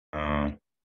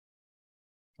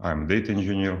I'm a data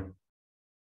engineer.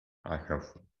 I have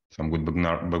some good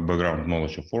background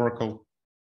knowledge of Oracle.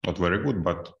 Not very good,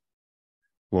 but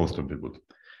close to be good.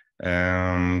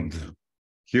 And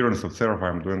here in SQL Server,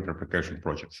 I'm doing replication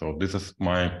project. So this is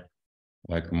my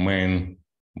main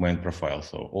profile.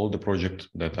 So all the projects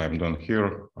that I'm doing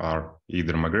here are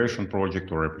either migration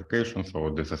project or replication. So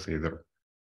this is either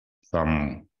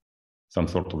some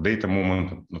sort of data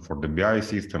movement for the BI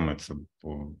system.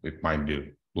 It might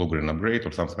be blue-green upgrade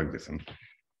or something like this. And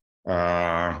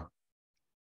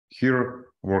here,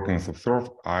 working in SQL Server,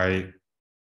 I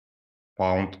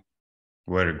found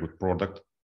very good product,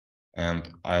 and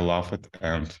I love it.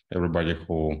 And everybody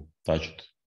who touched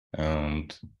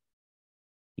and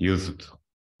used it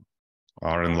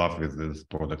are in love with this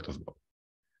product as well.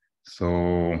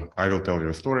 So I will tell you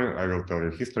a story. I will tell you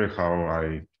history, how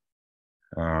I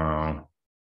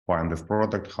find this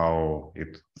product, how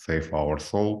it saved our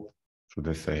soul, should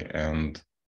I say, and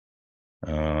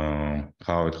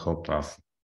how it helped us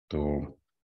to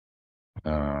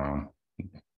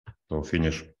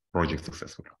finish project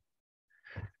successfully.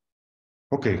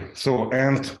 Okay, so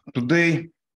and today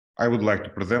I would like to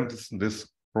present this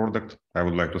product. I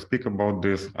would like to speak about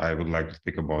this. I would like to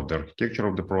speak about the architecture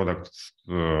of the product,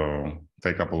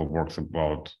 say a couple of words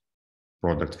about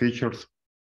product features,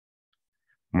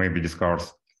 maybe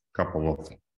discuss a couple of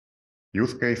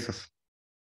use cases,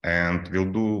 and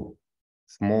we'll do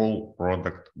small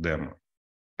product demo.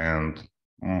 And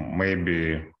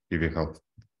maybe if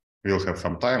we'll have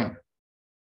some time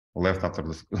left after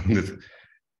this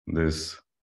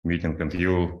meeting, and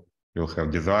you'll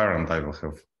have desire and I will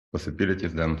have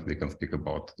possibilities, then we can speak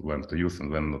about when to use and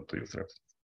when not to use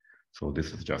Repstance. So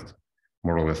this is just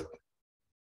more or less,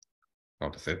 how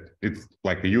to say it, it's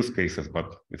like a use cases,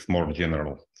 but it's more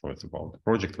general. So it's about the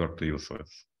project where to use. So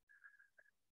it's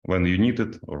when you need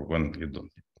it or when you don't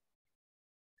need it.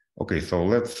 Okay, so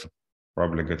let's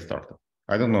probably get started.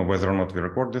 I don't know whether or not we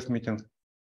record this meeting.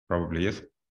 Probably yes.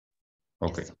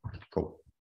 Okay, cool.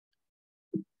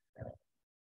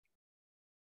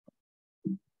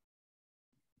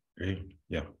 Okay,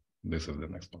 yeah, this is the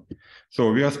next one.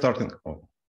 So we are starting. Oh,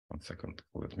 1 second.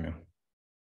 Let me.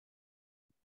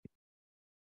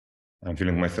 I'm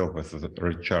feeling myself as a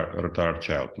retired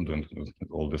child doing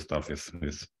all this stuff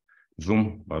with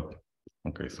Zoom, but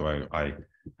okay. So I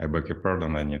beg your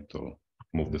pardon. I need to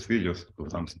move these videos to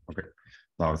something. Okay,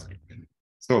 now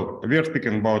so we are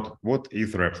speaking about what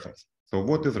is Repstance. So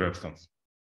what is Repstance?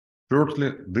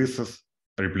 Firstly, this is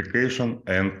replication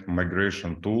and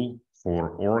migration tool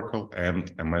for Oracle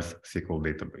and MS SQL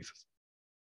databases.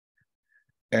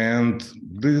 And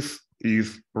this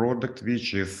is product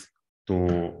which is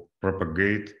to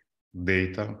propagate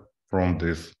data from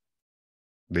these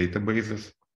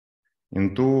databases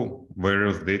into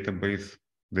various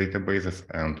databases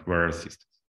and various systems.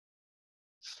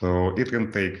 So it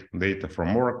can take data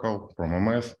from Oracle, from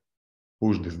MS,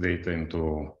 push this data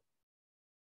into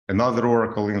another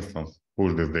Oracle instance,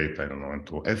 push this data, I don't know,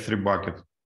 into S3 bucket,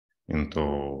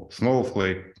 into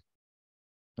Snowflake,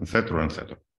 etc.,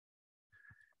 etc.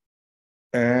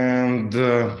 And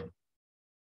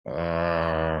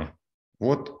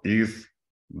what this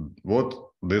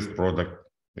product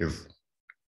is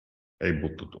able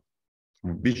to do,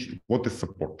 what is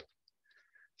supported.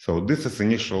 So this is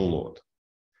initial load.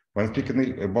 When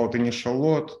speaking about initial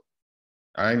load,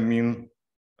 I mean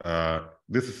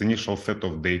this is initial set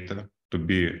of data to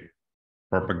be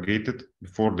propagated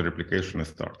before the replication is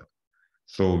started.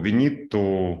 So we need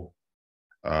to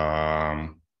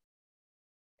have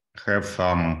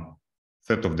some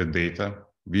set of the data,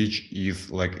 which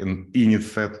is like an init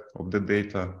set of the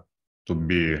data to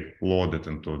be loaded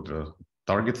into the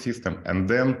target system, and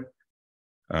then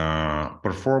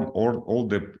perform all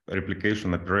the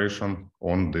replication operation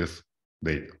on this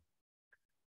data.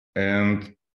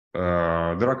 And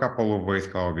there are a couple of ways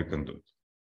how we can do it.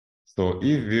 So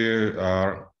if we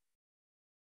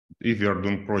are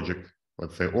doing project,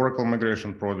 let's say Oracle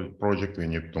migration project, we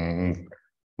need to move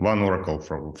one Oracle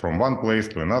from one place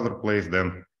to another place,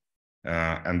 then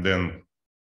and then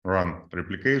run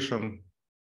replication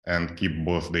and keep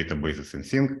both databases in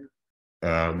sync.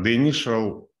 The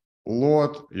initial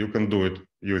load, you can do it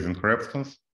using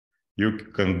Repstance. You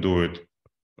can do it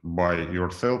by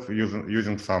yourself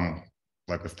using some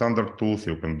like a standard tools.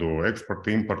 You can do export,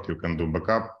 import, you can do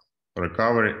backup,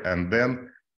 recovery, and then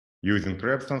using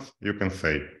Repstance, you can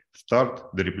say start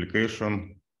the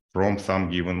replication from some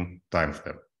given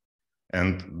timestamp.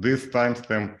 And this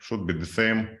timestamp should be the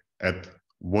same at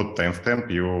what timestamp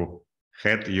you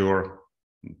had your,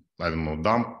 I don't know,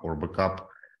 dump or backup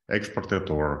exported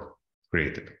or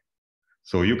created.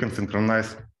 So you can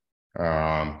synchronize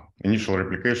initial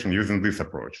replication using this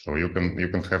approach. So you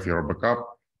can have your backup,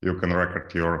 you can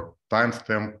record your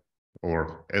timestamp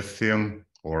or SCN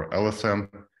or LSM,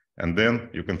 and then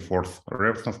you can force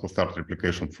Repstance to start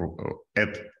replication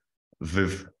at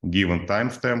this given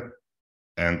timestamp,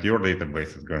 and your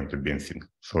database is going to be in sync.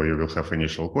 So you will have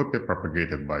initial copy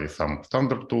propagated by some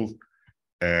standard tools,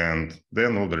 and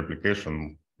then all the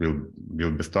replication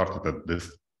will be started at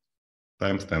this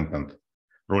timestamp and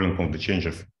rolling on the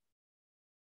changes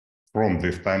from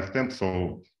this timestamp,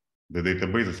 so the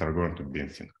databases are going to be in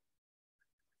sync.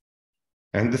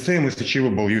 And the same is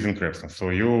achievable using Repstance. So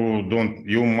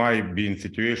you might be in a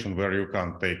situation where you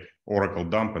can't take Oracle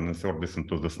dump and insert this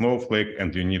into the Snowflake,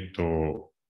 and you need to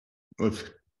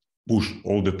push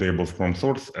all the tables from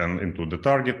source and into the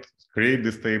target, create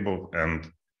this table,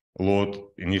 and load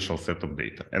initial set of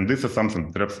data. And this is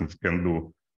something that Repstance can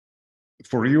do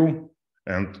for you,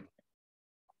 and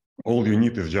all you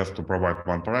need is just to provide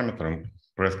one parameter and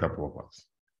press a couple of buttons.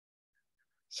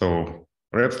 So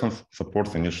Repstance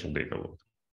supports initial data load.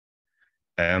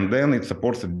 And then it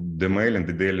supports the mail and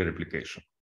the daily replication.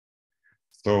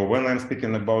 So when I'm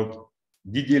speaking about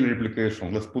DDL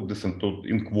replication, let's put this in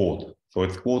quote. So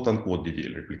it's quote unquote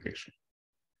DDL replication.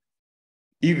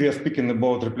 If we are speaking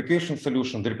about replication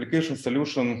solution, the replication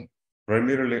solution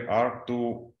primarily are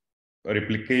to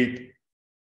replicate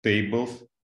tables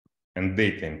and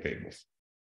data in tables.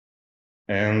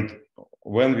 And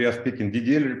when we are speaking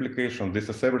DDL replication, this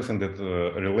is everything that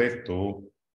relates to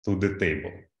the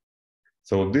table.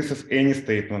 So this is any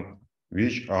statement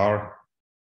which are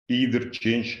either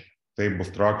change table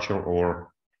structure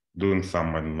or doing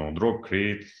some, I don't know, drop,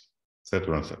 create,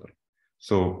 etc., etc.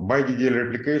 So by DDL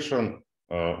replication,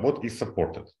 what is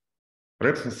supported?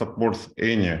 Repstance supports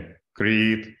any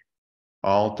create,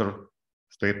 alter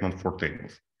statement for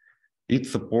tables. It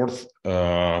supports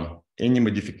any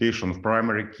modification of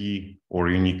primary key or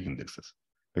unique indexes,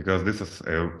 because this is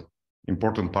an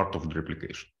important part of the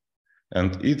replication.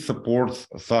 And it supports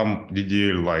some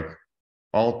DDL like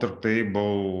alter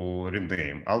table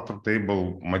rename, alter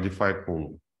table modify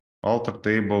column, alter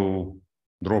table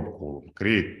drop column,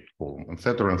 create column,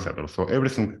 etc., etc. So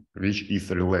everything which is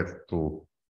related to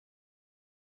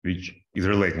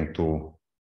relating to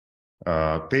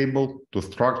table, to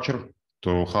structure,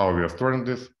 to how we are storing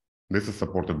this is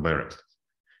supported by Repstance.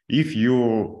 If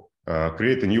you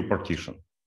create a new partition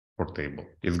for table,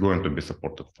 it's going to be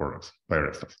supported by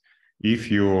Repstance.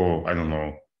 If you, I don't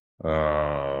know,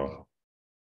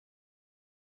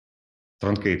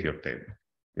 truncate your table,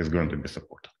 it's going to be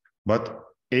supported. But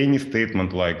any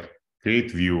statement like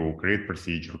create view, create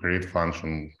procedure, create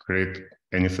function, create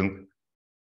anything,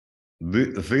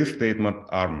 these statements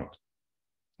are not.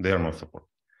 They are not supported.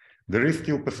 There is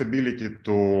still possibility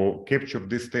to capture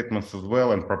these statements as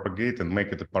well and propagate and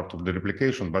make it a part of the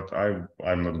replication, but I'm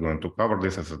not going to cover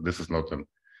this, as this is not a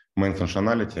main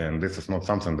functionality, and this is not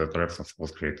something that Repstance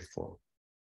was created for.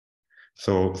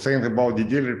 So saying about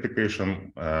DDL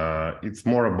replication, it's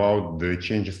more about the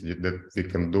changes that we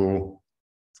can do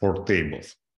for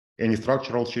tables. Any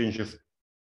structural changes,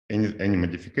 any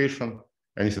modification,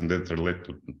 anything that relates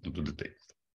to the tables.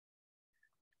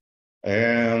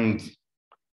 And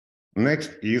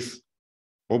next is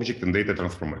object and data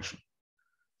transformation.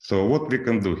 So what we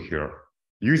can do here,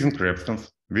 using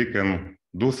Repstance, we can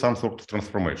do some sort of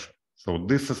transformation. So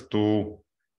this is to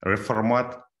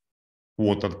reformat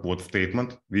quote-unquote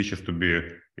statement, which is to be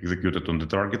executed on the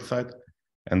target side.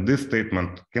 And this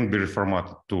statement can be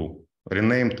reformatted to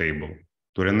rename table,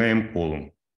 to rename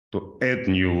column, to add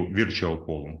new virtual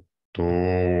column, to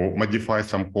modify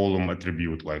some column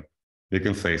attribute, like we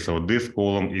can say, so this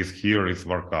column is here is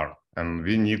varchar, and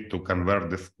we need to convert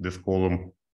this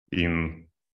column into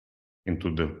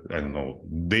the, I don't know,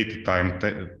 date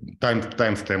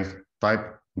timestamp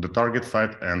type, the target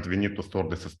side, and we need to store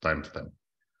this as timestamp.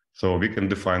 So we can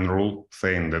define rule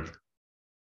saying that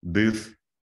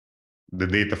the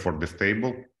data for this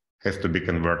table has to be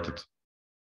converted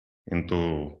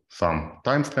into some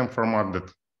timestamp format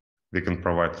that we can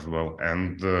provide as well.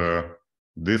 And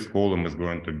this column is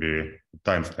going to be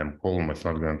timestamp column. It's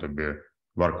not going to be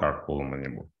varchar column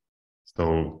anymore.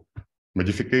 So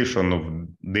modification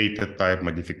of data type,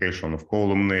 modification of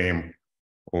column name,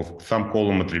 of some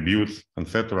column attributes,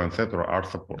 etc., are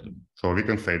supported. So we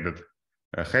can say that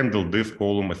handle this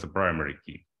column as a primary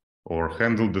key, or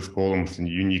handle this column as a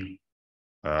unique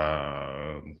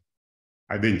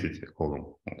identity column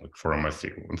for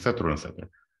MySQL, etc., etc.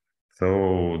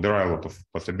 So there are a lot of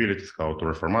possibilities how to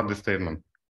reformat this statement.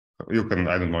 You can,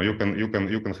 I don't know, you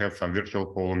can have some virtual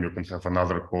column, you can have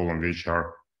another column which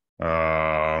are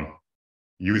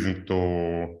using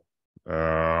to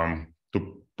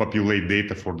populate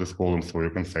data for this column. So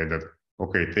you can say that,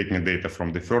 okay, take me data from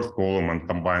the first column and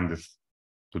combine this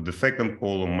to the second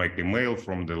column, make a mail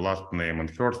from the last name and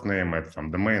first name, add some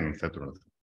domain, etc.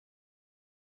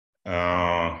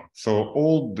 So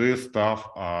all this stuff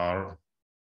are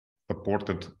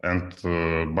supported and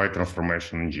by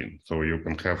transformation engine. So you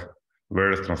can have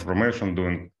various transformation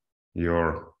doing your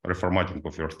reformatting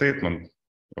of your statement,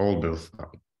 all this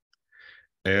stuff.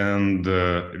 And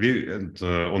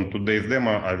on today's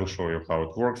demo, I will show you how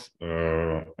it works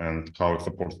and how it's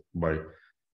supported by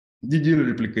DD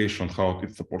replication, how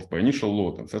it supports by initial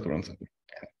load, etc. etc.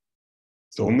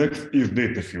 So next is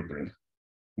data filtering.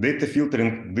 Data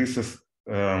filtering, this is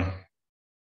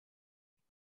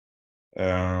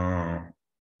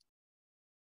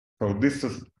so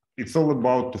it's all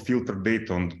about to filter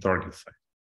data on the target side.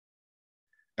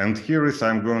 And here is,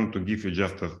 I'm going to give you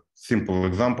just a simple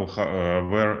example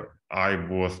where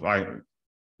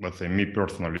let's say me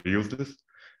personally used this,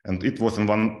 and it was in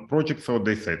one project. So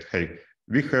they said, hey,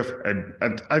 we have,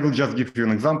 and I will just give you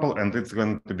an example, and it's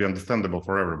going to be understandable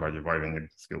for everybody why we need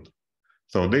this filter.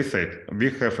 So they said, we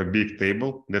have a big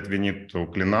table that we need to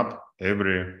clean up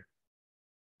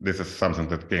this is something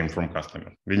that came from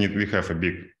customer. We have a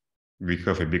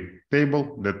big table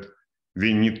that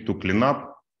we need to clean up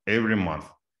every month.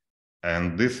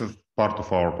 And this is part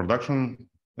of our production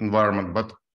environment,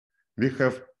 but we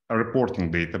have a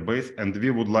reporting database, and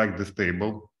we would like this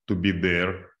table to be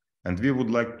there, and we would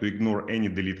like to ignore any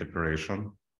delete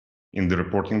operation in the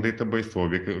reporting database. So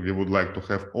we would like to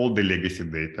have all the legacy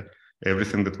data,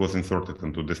 everything that was inserted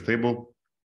into this table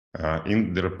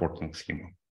in the reporting schema.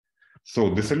 So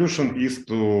the solution is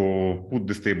to put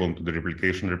this table into the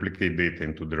replication, replicate data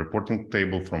into the reporting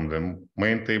table from the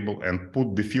main table, and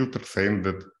put the filter saying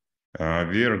that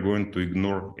we are going to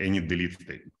ignore any delete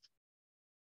statements.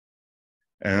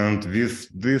 And with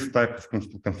this type of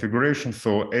configuration,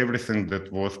 so everything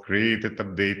that was created,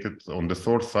 updated on the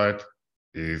source side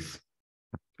is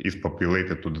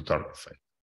populated to the target side.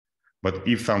 But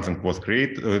if something was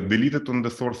deleted on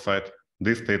the source side,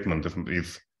 this statement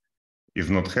is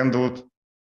not handled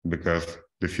because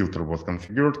the filter was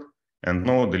configured, and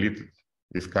no deleted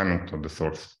is coming to the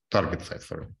source target side,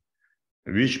 sorry.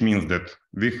 Which means that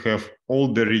we have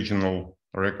all the original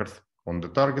records on the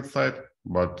target side,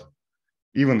 but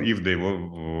even if they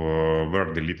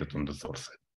were deleted on the source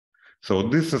side. So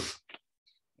this is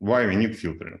why we need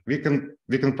filtering. We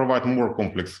can provide more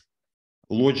complex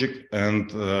logic,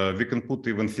 and we can put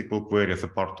even SQL query as a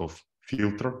part of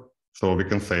filter. So we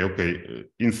can say, okay,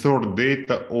 insert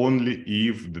data only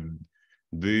if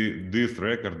this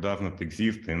record does not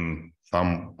exist in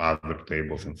some other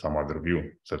tables, in some other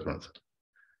view, etc. etc.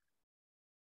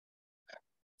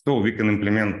 So we can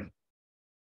implement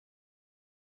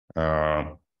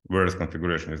various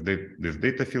configurations. This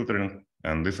data filtering,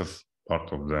 and this is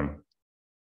part of the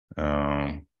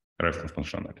Repstance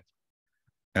functionality.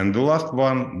 And the last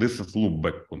one, this is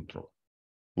loopback control.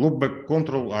 Loopback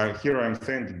control, here I'm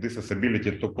saying that this is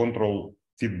ability to control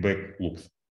feedback loops.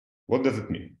 What does it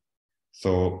mean?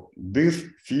 So this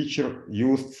feature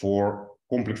used for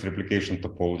complex replication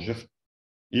topologies,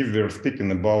 if we're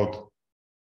speaking about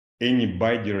any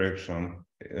bidirection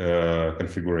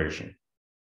configuration,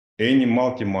 any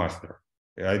multi-master,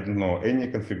 I don't know, any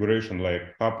configuration like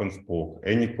hub and spoke,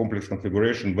 any complex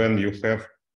configuration when you have,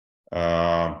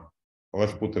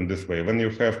 let's put it this way, when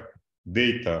you have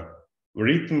data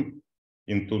written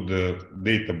into the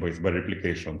database by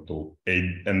replication tool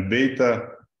and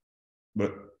data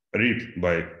read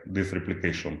by this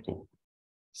replication tool.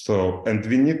 So, and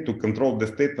we need to control the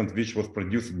statement which was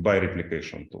produced by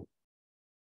replication tool.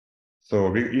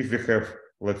 So if we have,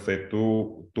 let's say,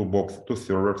 two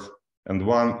servers, and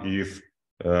one is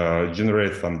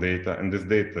generate some data, and this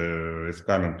data is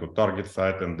coming to target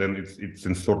side, and then it's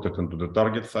inserted into the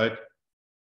target side.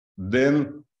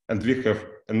 Then, and we have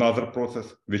another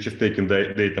process which is taking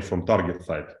the data from target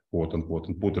side, quote unquote,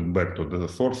 and put it back to the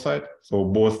source side. So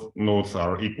both nodes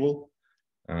are equal.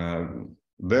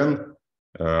 Then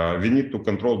we need to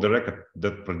control the record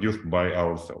that produced by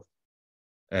ourselves.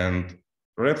 And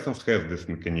Repstance has this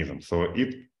mechanism. So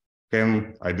it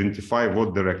can identify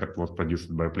what the record was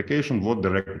produced by application, what the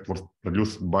record was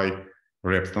produced by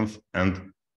Repstance,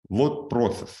 and what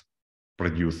process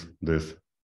produces these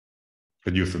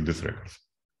records.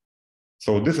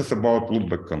 So this is about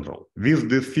loopback control. With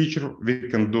this feature, we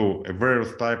can do a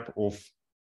various type of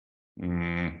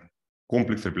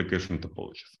complex replication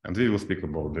topologies. And we will speak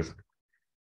about this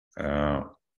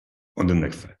on the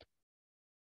next slide.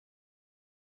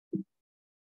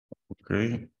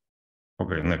 Okay,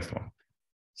 next one.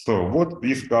 So what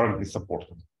is currently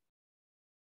supported?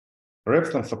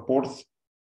 Repstance supports,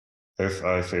 as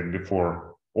I said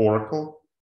before, Oracle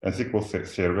and SQL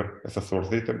Server as a source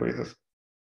databases.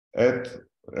 And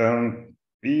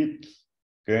it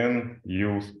can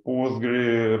use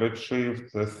Postgre,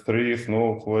 Redshift, S3,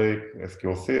 Snowflake,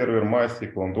 SQL Server,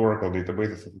 MySQL, and Oracle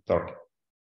databases as a target.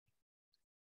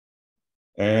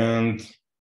 And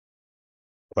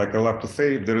like I love to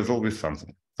say, there is always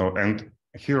something. So, and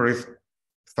here is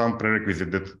some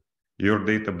prerequisite that your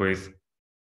database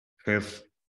has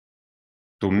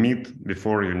to meet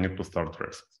before you need to start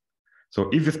Repstance. So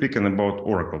if you're speaking about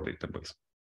Oracle database,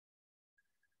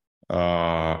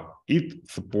 it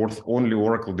supports only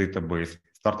Oracle database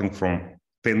starting from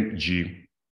 10G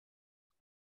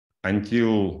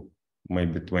until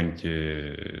maybe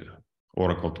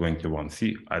Oracle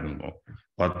 21C, I don't know,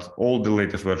 but all the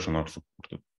latest versions are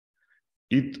supported.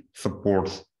 It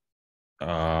supports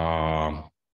real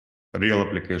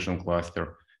application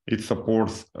cluster. It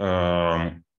supports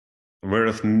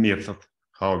various methods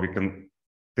how we can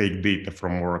take data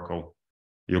from Oracle.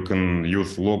 You can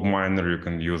use log miner, you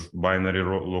can use binary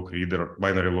log reader.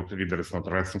 Binary log reader is not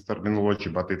Repstance terminology,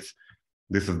 but this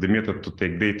is the method to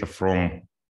take data from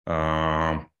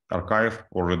archive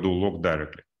or redo log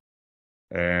directly.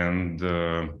 And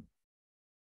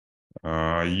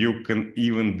you can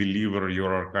even deliver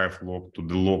your archive log to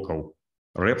the local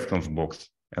Repstance box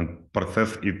and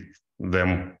process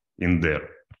them in there.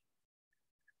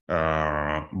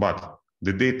 But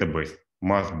the database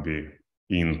must be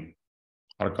in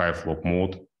archive log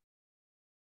mode,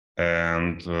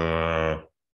 and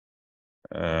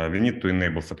we need to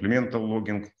enable supplemental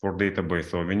logging for database.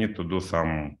 So we need to do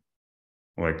some,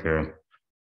 like, to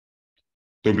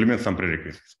implement some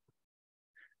prerequisites.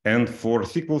 And for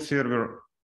SQL Server,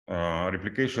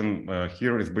 replication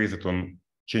here is based on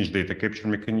change data capture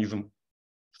mechanism.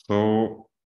 So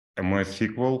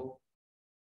MySQL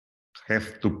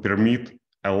has to permit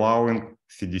allowing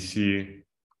CDC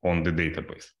on the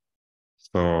database.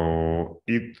 So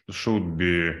it should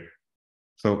be,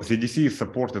 so CDC is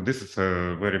supported. This is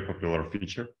a very popular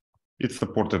feature. It's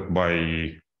supported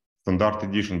by Standard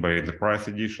Edition, by Enterprise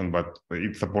Edition, but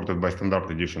it's supported by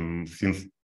Standard Edition since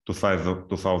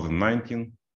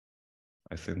 2019,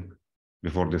 I think.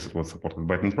 Before this, it was supported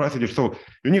by Enterprise Edition. So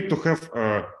you need to have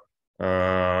a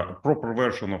proper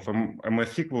version of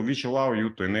MySQL which allow you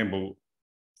to enable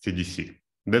CDC.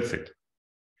 That's it.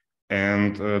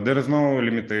 And there is no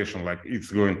limitation, like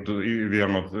it's going to, we are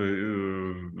not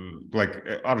like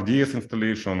RDS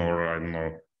installation or I don't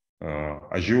know,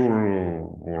 Azure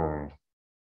or,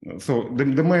 so the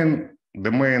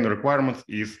main requirements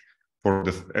is for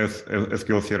this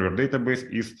SQL Server database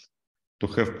is to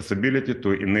have possibility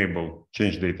to enable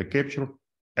change data capture,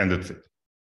 and that's it.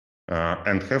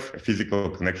 And have a physical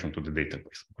connection to the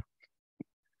database.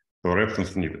 So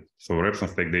Repstance needed. So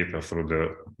Repstance take data through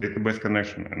the database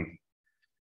connection, and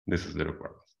this is the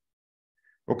requirement.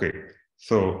 Okay,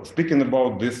 so speaking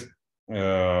about this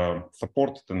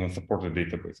supported and unsupported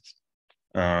databases.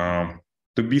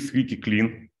 To be squeaky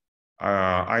clean,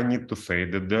 I need to say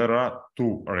that there are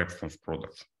two Repstance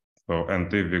products. So,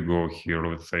 and if we go here,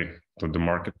 let's say, to the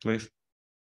marketplace,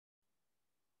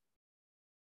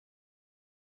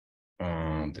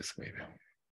 this way,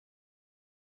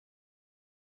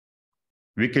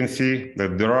 we can see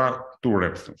that there are two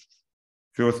Repstances.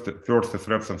 First is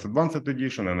Repstance Advanced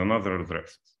Edition, and another is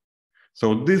Repstance.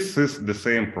 So this is the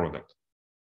same product,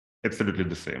 absolutely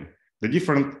the same. The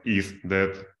difference is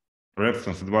that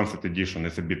Repstance Advanced Edition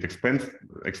is a bit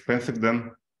expensive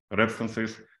than Repstance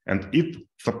is, and it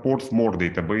supports more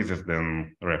databases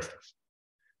than Repstance.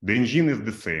 The engine is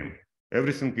the same.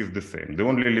 Everything is the same. The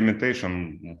only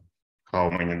limitation, how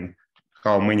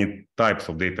many types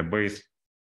of database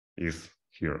is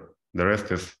here. The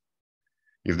rest is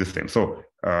the same. So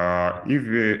if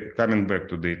we're coming back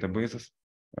to databases,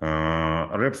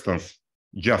 Repstance,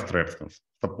 just Repstance,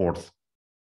 supports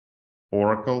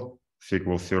Oracle,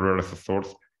 SQL Server as a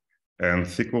source, and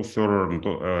SQL Server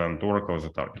and Oracle as a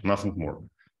target, nothing more.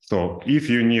 So if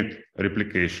you need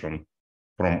replication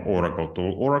from Oracle to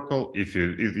Oracle, if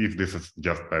this is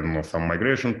just, I don't know, some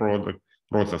migration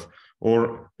process,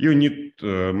 or you need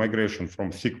migration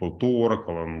from SQL to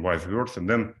Oracle and vice versa,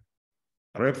 then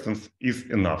Repstance is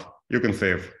enough. You can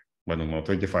save, I don't know,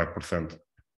 25%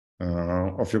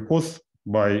 of your costs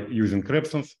by using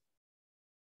Repstance,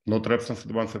 not Repstance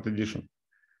Advanced Edition,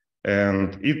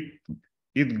 and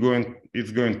it's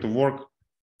going to work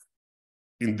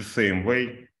in the same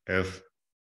way as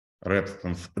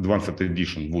Repstance Advanced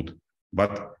Edition would.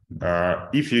 But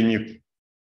if you need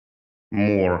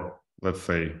more, let's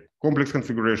say, complex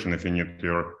configuration, if you need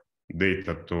your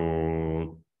data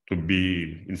to to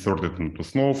be inserted into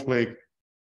Snowflake,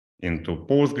 into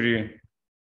Postgre,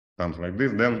 something like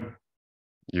this, then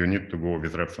you need to go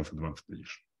with Repstance Advanced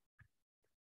Edition.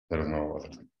 There is no other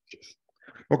thing.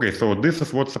 Okay, so this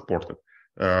is what's supported.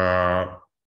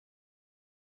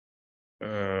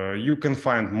 You can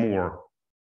find more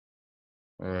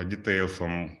details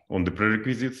on the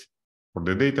prerequisites for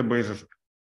the databases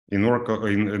in Oracle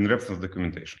in Repstance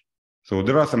documentation. So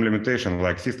there are some limitations,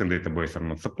 like system database are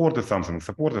not supported, something is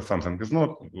supported, something is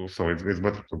not. So it's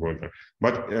better to go there.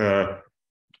 But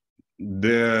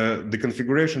the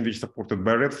configuration which is supported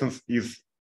by Repstance is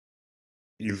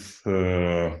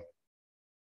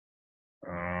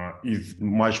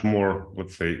much more,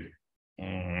 let's say,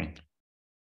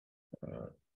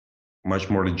 much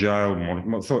more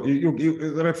agile. So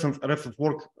Repstance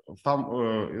work.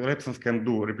 Repstance can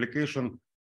do replication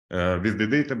with the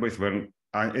database when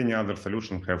any other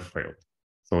solution have failed.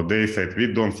 So they said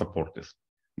we don't support this,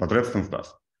 but Repstance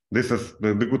does. This is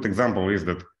the good example is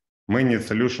that many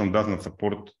solution does not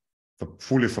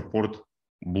fully support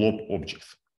blob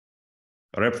objects.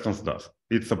 Repstance does.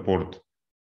 It support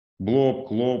blob,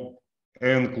 glob,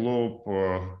 and glob,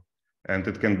 and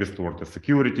it can be stored as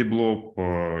security blob.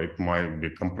 It might be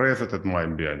compressed. It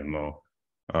might be, I don't know,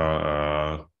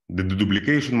 the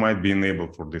duplication might be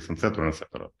enabled for this, etc.,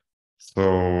 etc.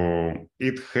 So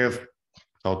it has,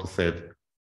 how to say it,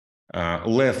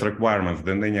 less requirements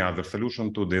than any other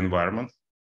solution to the environment,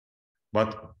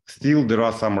 but still there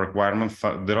are some requirements.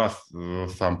 There are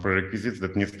some prerequisites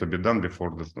that needs to be done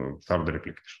before start the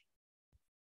replication.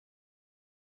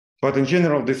 But in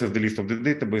general, this is the list of the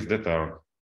databases that are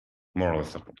more or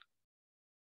less supported.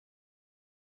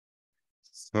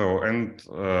 So, and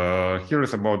here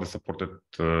is about the supported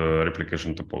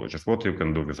replication topologies, what you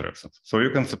can do with Repstance. So you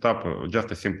can set up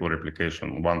just a simple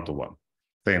replication one-to-one,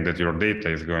 saying that your data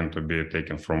is going to be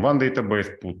taken from one database,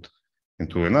 put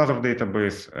into another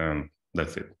database, and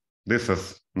that's it. This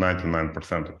is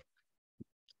 99% of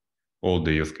all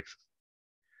the use cases.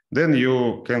 Then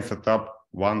you can set up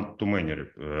one-to-many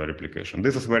replication.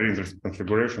 This is very interesting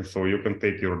configuration. So you can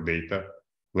take your data,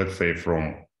 let's say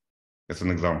from, as an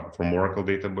example, from Oracle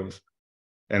database,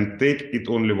 and take it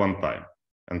only one time,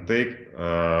 and take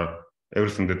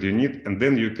everything that you need, and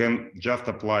then you can just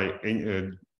apply,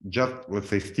 just let's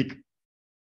say stick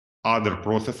other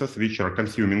processes which are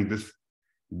consuming this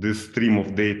stream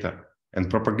of data and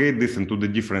propagate this into the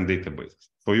different databases.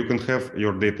 So you can have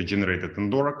your data generated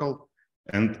in Oracle,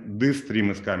 and this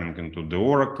stream is coming into the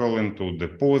Oracle, into the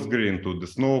Postgre, into the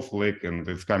Snowflake, and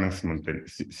it's coming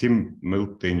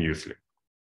simultaneously.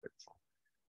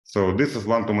 So this is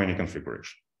one-to-many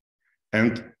configuration.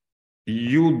 And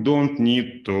you don't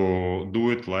need to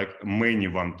do it like many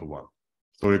one-to-one.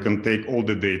 So you can take all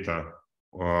the data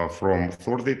from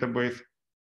source database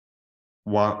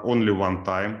only one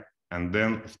time, and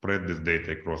then spread this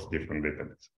data across different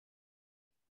databases.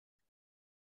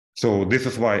 So this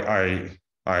is why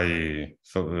I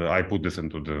put this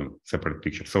into the separate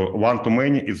picture. So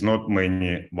one-to-many is not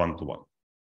many one-to-one.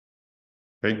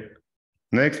 Okay.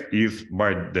 Next is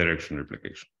bi-direction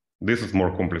replication. This is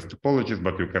more complex topologies,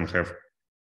 but you can have,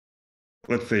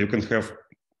 let's say, you can have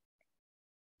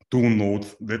two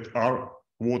nodes that are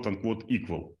quote-unquote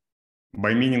equal,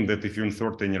 by meaning that if you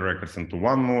insert any records into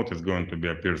one node, it's going to be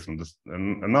appears in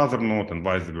another node and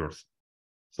vice versa.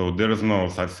 So there is no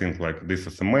such thing like this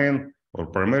is a main or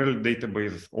primary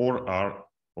databases or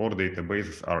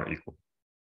databases are equal.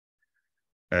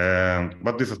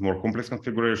 But this is more complex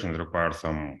configuration. It requires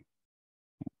some,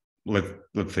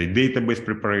 let's say, database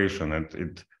preparation, and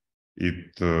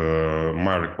it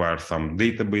might require some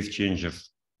database changes,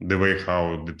 the way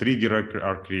how the trigger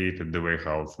are created, the way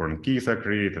how foreign keys are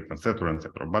created, etc.,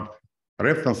 etc. But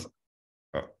Repstance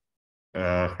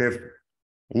has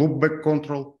loopback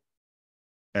control,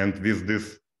 and with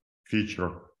this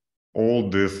feature, all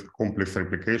this complex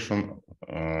replication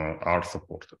are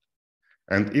supported.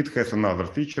 And it has another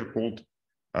feature called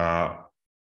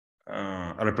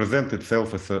represent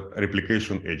itself as a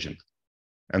replication agent.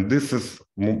 And this is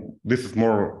a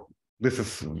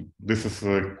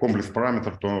complex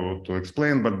parameter to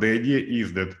explain, but the idea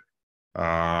is that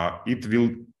it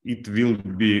will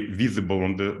be visible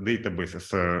on the database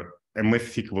as a MS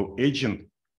SQL agent,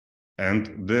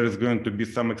 and there is going to be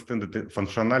some extended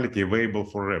functionality available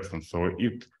for Repstance. So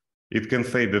it can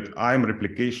say that I'm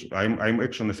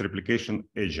action as replication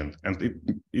agent, and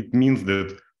it means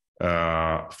that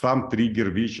some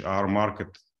trigger which are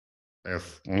marked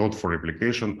as not for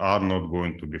replication are not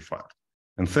going to be fired,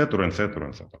 etc., etc.,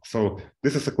 etc. So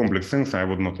this is a complex thing. So I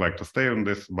would not like to stay on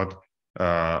this, but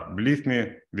believe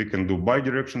me, we can do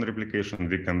bi-direction replication.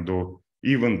 We can do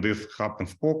even this hub and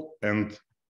spoke. And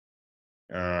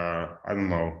I don't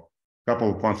know, a couple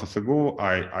of months ago,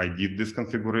 I did this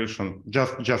configuration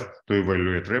just to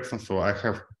evaluate Repstance. So I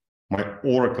have my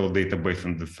Oracle database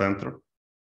in the center,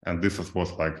 and this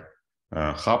was like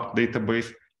a hub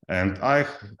database. And I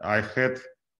had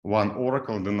one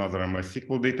Oracle and another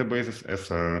MySQL databases as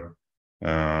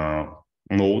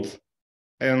nodes,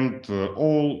 and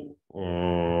all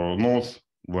nodes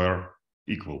were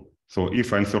equal. So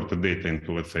if I inserted data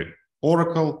into, let's say,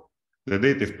 Oracle, the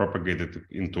data is propagated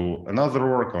into another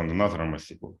Oracle and another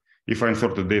MySQL. If I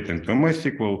inserted data into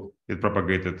MySQL, it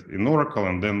propagated in Oracle,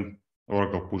 and then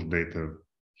Oracle pushed data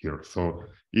here. So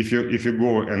if you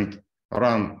go and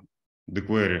run the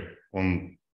query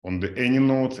on the any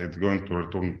nodes, it's going to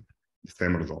return the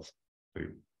same results.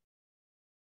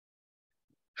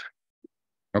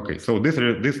 Okay, so this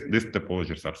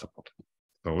topologies are supported.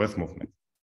 So let's move next.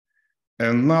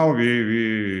 And now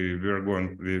we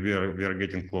are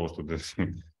getting close to this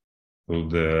to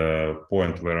the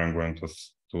point where I'm going to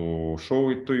show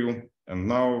it to you. And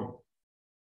now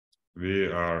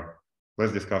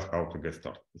let's discuss how to get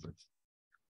started with it.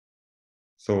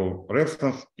 So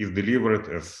Repstance is delivered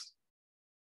as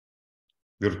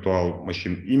virtual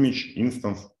machine image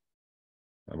instance,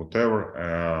 whatever,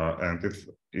 and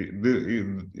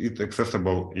it's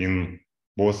accessible in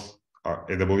both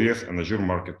AWS and Azure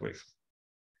marketplaces.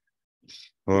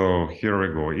 So here we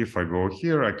go. If I go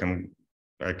here, I can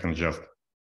just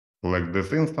select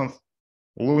this instance,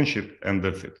 launch it, and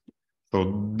that's it.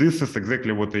 So this is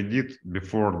exactly what I did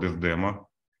before this demo.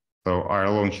 So I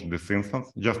launched this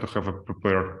instance just to have it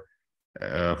prepared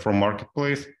from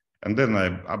marketplace, and then I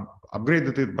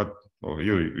upgraded it, but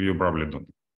you probably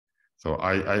don't. So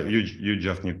you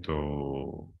just need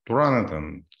to run it,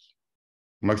 and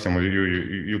maximum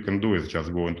you can do is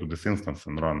just go into this instance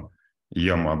and run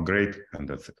yum upgrade, and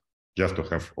that's it. Just to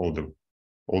have all the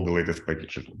latest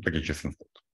packages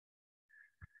installed.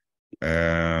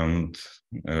 And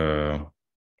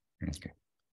okay.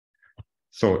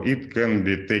 So it can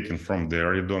be taken from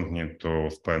there. You don't need to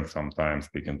spend some time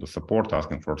speaking to support,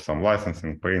 asking for some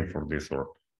licensing, paying for this,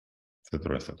 or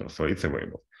etc., etc. So it's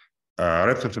available.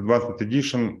 Repstance Advanced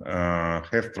Edition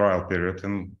has trial period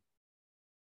in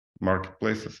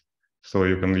marketplaces, so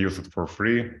you can use it for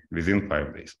free within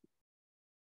 5 days.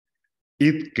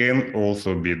 It can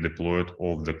also be deployed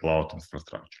off the cloud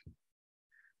infrastructure.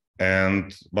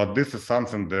 But this is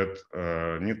something that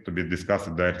needs to be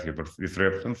discussed directly with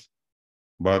Repstance.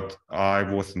 But I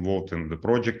was involved in the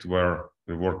project where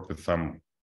we worked with some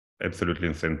absolutely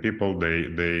insane people.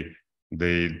 They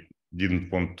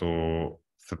didn't want to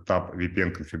set up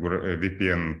VPN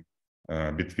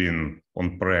between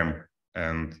on-prem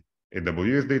and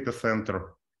AWS data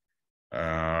center,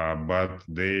 but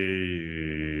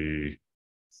they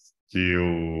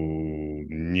still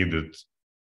needed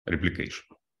replication,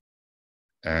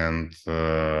 and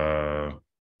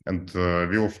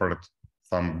we offered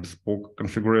some bespoke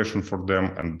configuration for them,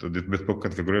 and the bespoke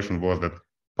configuration was that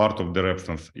part of the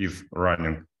Repstance is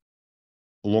running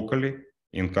locally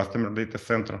in customer data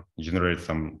center, generate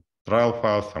some trial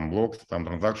files, some logs, some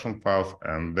transaction files,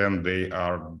 and then they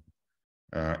are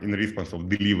in response of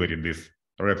delivery these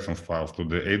Repstance files to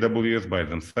the AWS by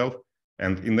themselves.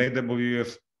 And in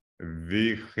AWS,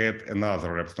 we had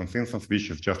another Repstance instance, which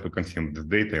is just to consume this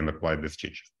data and apply these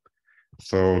changes.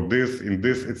 So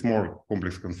it's more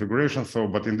complex configuration.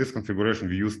 But in this configuration,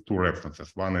 we use two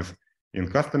Repstances. One is in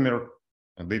customer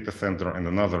data center, and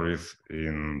another is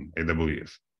in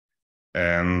AWS.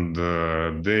 And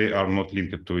they are not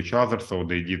linked to each other, so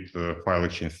they did file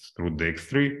exchange through the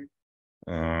X3.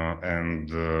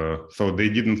 So they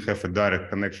didn't have a direct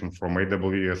connection from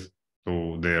AWS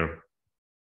to their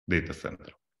data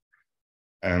center.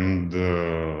 And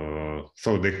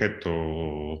so they had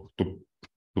to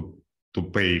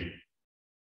pay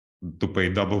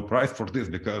double price for this,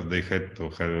 because they had to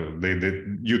have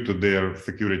due to their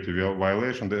security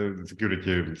violation, the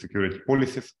security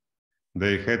policies,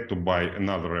 they had to buy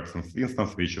another Repstance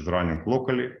instance which is running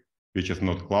locally, which is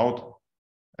not cloud,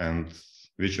 and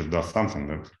which does something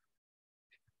that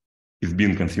is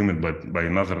being consumed by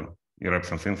another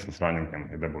Repstance instance running in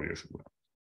AWS.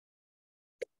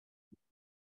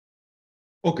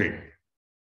 Okay,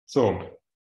 so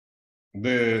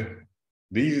the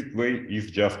easy way is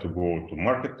just to go to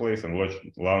marketplace and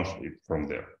launch it from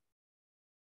there.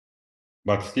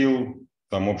 But still,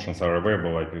 some options are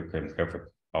available, like you can have it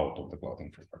out of the cloud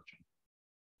infrastructure.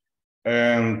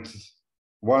 And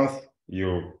once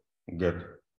you get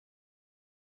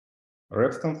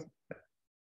Repstance,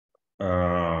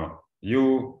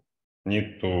 you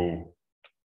need to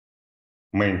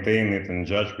maintain it and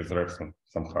judge with Repstance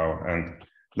somehow. And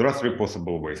there are three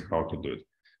possible ways how to do it.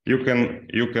 You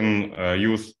can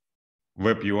use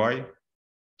web UI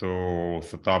to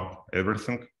set up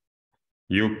everything.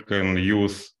 You can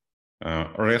use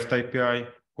REST API,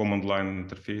 command line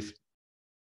interface.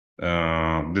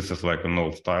 This is like an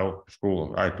old style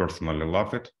school. I personally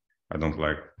love it. I don't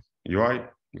like UI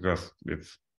because it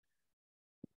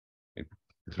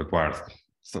requires,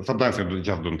 sometimes you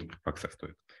just don't have access to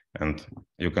it. And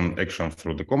you can action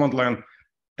through the command line,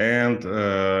 and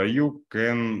you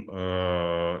can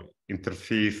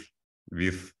interface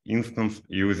with instance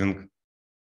using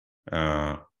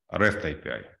REST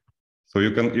API. So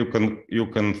you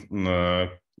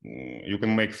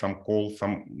can make some calls,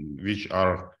 which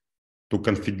are to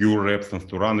configure Repstance,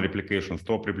 to run replication,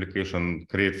 stop replication,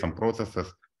 create some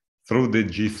processes through the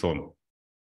JSON.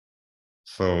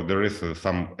 So there is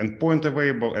some endpoint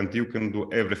available, and you can do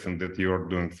everything that you are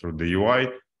doing through the UI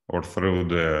or through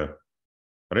the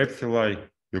RepCLI.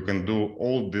 You can do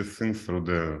all these things through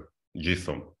the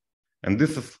JSON. And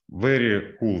this is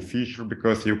very cool feature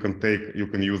because you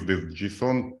can use this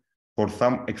JSON for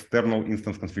some external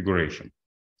instance configuration.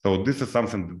 So this is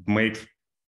something that makes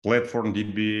platform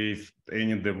DBAs,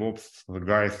 any DevOps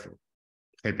guys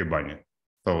happy bunny.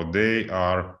 So they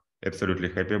are absolutely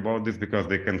happy about this because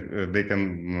they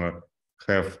can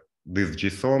have this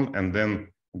JSON and then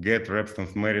get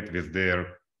Repstance merit with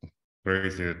their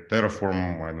crazy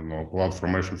Terraform, I don't know,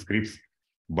 CloudFormation scripts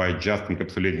by just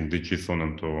encapsulating the JSON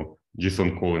into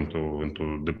JSON call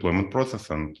into deployment process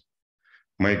and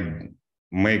make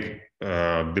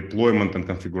deployment and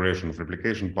configuration of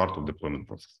replication part of deployment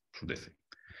process, should I say.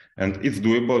 And it's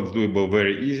doable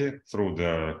very easy through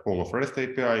the call of REST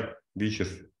API, which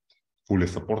is fully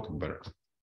supported by Repstance.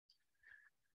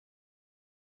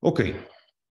 Okay.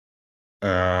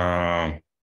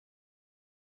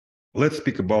 Let's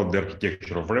speak about the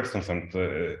architecture of Repstance and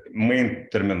main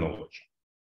terminology.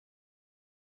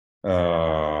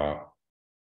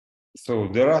 So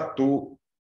there are two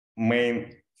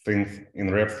main things in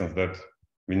Repstance that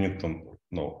we need to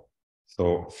know.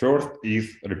 So first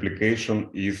is replication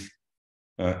is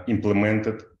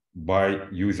implemented by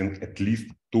using at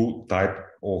least two types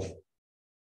of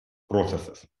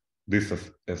processes. This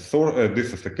is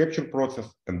a capture process,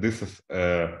 and this is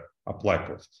a apply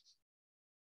process.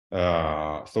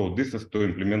 So this is to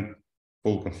implement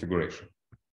full configuration.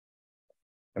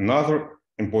 Another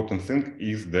important thing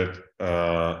is that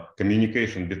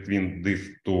communication between these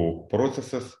two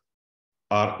processes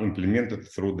are implemented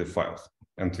through the files.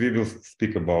 And we will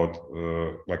speak about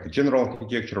like a general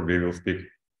architecture. We will speak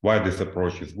why this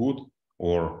approach is good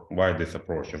or why this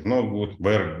approach is not good,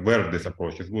 where this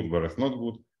approach is good, where it's not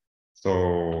good.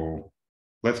 So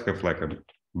let's have like a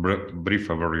brief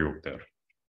overview there.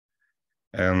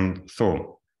 And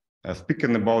so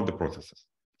speaking about the processes,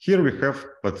 here we have,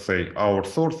 let's say, our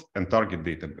source and target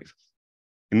databases.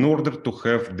 In order to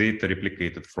have data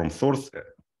replicated from source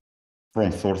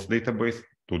database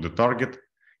to the target,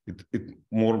 it's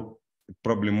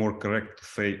probably more correct to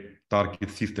say target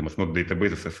system. It's not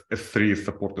databases, as S3 is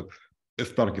supported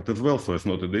as target as well, so it's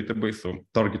not a database, so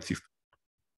target system.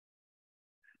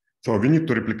 So we need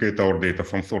to replicate our data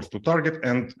from source to target,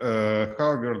 and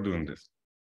how we are doing this?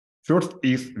 First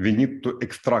is we need to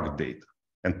extract data.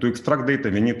 And to extract data,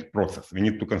 we need process. We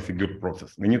need to configure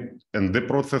process. And the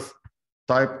process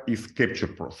type is capture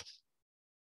process.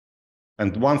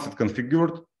 And once it's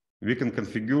configured, we can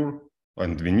configure,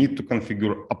 and we need to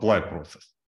configure apply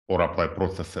process or apply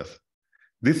processes.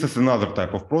 This is another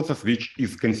type of process which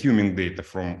is consuming data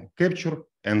from capture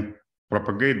and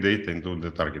propagate data into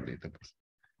the target database.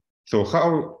 So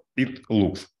how it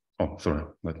looks? Oh, sorry,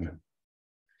 let me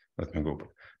go back.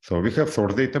 So we have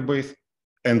source database,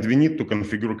 and we need to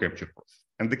configure capture process.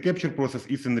 And the capture process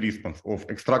is in response of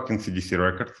extracting CDC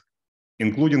records,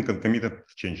 including concomitant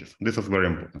changes. This is very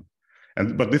important.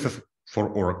 But this is for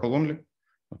Oracle only.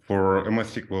 For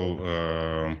MS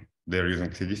SQL, they're using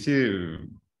CDC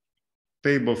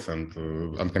tables, and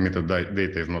uncommitted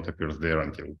data is not appears there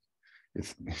until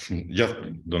it's just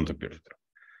don't appear there.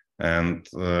 And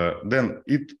then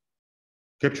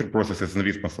capture process is in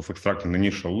response of extracting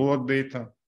initial load data,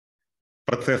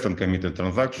 process and committed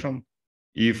transaction,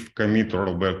 if commit or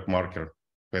rollback marker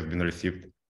has been received,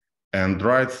 and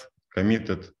writes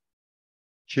committed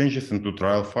changes into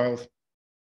trial files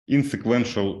in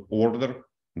sequential order,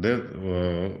 that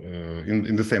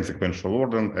in the same sequential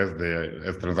order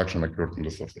as transaction occurred in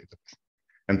the source database.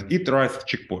 And it writes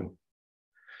checkpoint.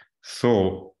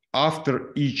 So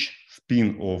after each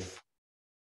spin of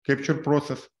capture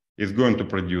process is going to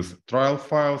produce trial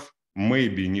files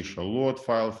maybe initial load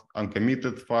files,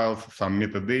 uncommitted files, some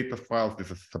metadata files.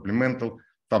 This is supplemental,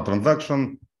 some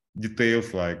transaction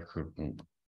details like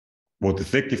what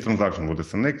is active transaction, what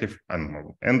is inactive, I don't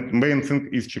know. And main thing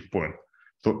is checkpoint.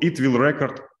 So it will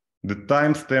record the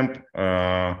timestamp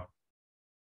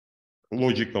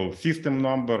logical system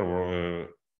number or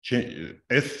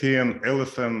SCN,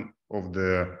 LSN of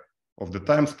the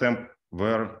timestamp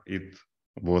where it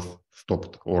was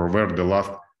stopped or where the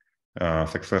last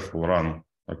successful run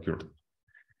occurred.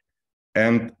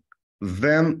 And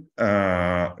then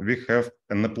we have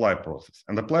an apply process.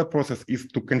 And apply process is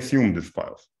to consume these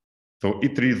files. So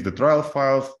it reads the trial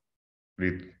files,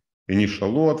 read initial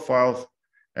load files,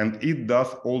 and it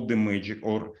does all the magic,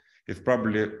 or it's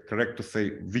probably correct to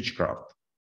say witchcraft.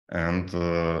 And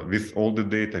with all the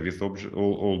data, with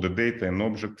all the data and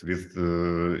objects, with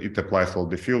it applies all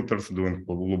the filters, doing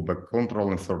loopback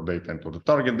control, insert data into the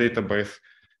target database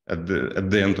at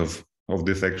the end of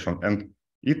this action, and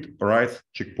it writes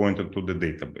checkpoint into the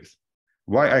database.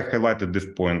 Why I highlighted this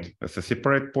point as a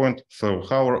separate point? So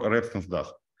how Repstance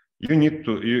does? You need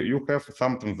to you have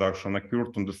some transaction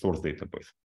occurred on the source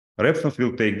database. Repstance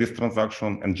will take this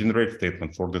transaction and generate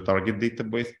statement for the target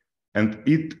database, and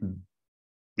it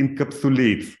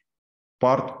encapsulates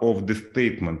part of the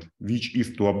statement, which is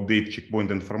to update checkpoint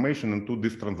information into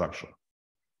this transaction,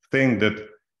 saying that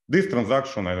this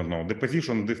transaction, I don't know, the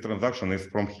position of this transaction is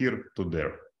from here to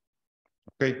there.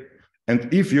 Okay,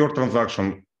 and if your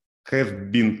transaction has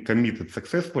been committed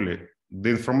successfully, the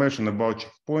information about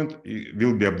checkpoint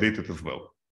will be updated as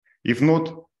well. If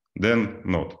not, then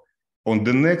not. On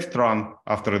the next run,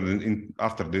 after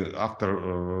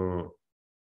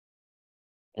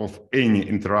of any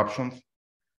interruptions,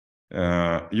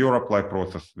 your apply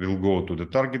process will go to the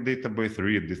target database,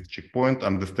 read this checkpoint,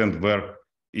 understand where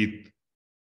it,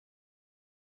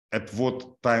 at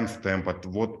what timestamp, at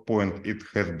what point it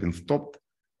has been stopped,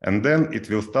 and then it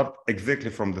will start exactly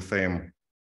from the same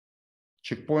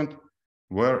checkpoint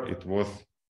where it was,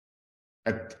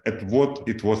 at what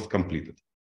it was completed.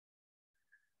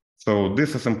 So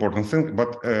this is important thing,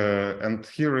 but and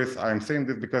here is, I'm saying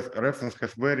this because Repstance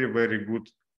has very, very good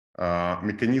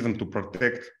mechanism to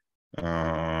protect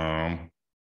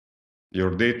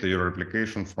your data, your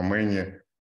application from any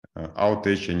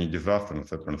outage, any disaster,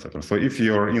 etc., etc. So if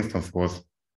your instance was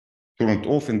turned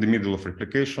off in the middle of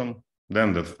replication,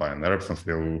 then that's fine. Repstance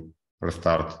will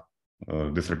restart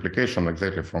this replication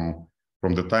exactly from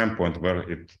the time point where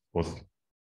it was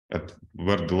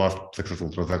where the last successful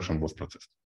transaction was processed.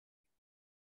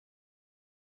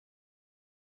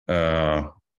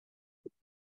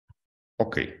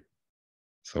 Okay,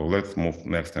 so let's move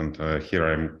next, and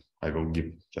here I will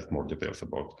give just more details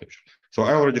about capture. So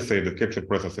I already said that capture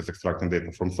process is extracting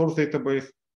data from source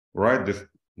database, write this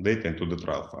data into the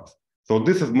trial files. So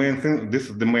this is main thing. This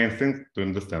is the main thing to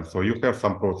understand. So you have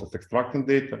some process extracting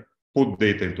data, put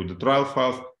data into the trial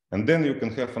files, and then you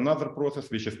can have another process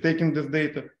which is taking this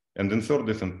data and insert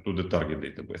this into the target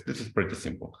database. This is pretty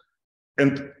simple.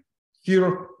 And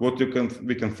here, what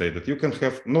we can say that you can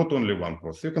have not only one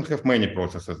process, you can have many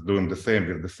processes doing the same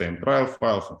with the same trial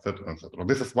files, etc., etc.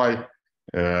 This is why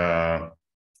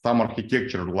some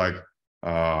architecture like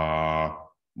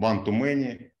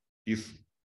one-to-many is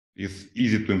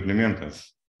easy to implement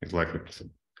as is likely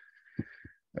possible.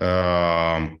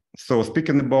 So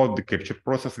speaking about the capture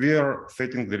process, we are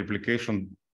setting the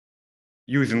replication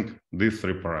using these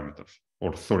 3 parameters.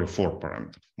 Or sorry, 4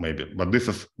 parameters maybe, but this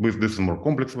is a more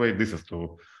complex way. This is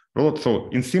to load. So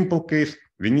in simple case,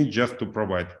 we need just to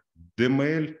provide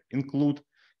DML include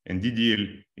and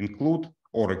DDL include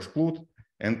or exclude,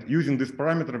 and using this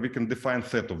parameter, we can define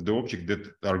set of the objects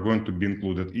that are going to be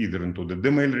included either into the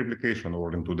DML replication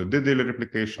or into the DDL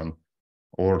replication,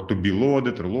 or to be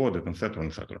loaded, reloaded, etc.,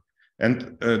 etc.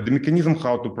 And the mechanism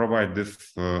how to provide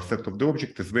this set of the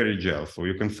object is very agile. So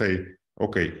you can say,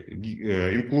 okay,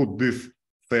 include this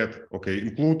set, okay,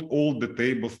 include all the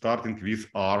tables starting with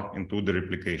R into the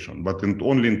replication, but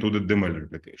only into the DML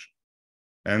replication.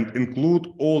 And include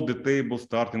all the tables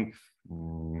starting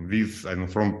with, I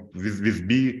don't know, with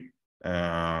B,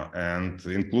 and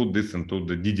include this into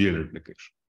the DDL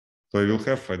replication. So you will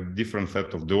have a different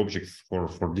set of the objects for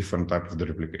different types of the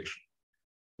replication.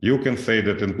 You can say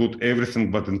that include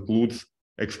everything, but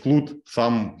exclude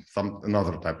some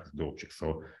another type of the object.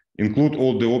 So include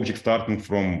all the objects starting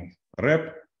from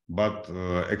rep, but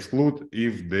exclude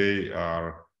if they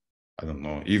are, I don't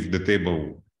know, if the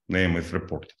table name is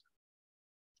reported,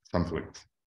 something like this.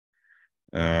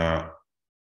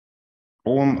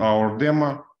 On our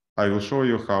demo, I will show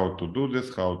you how to do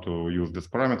this, how to use these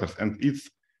parameters, and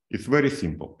it's very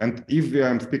simple. And if I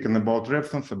am speaking about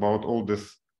Repstance, about all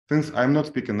these since I'm not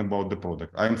speaking about the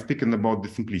product, I'm speaking about the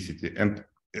simplicity. And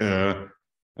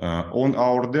on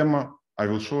our demo, I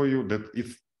will show you that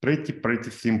it's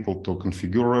pretty simple to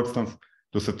configure Repstance,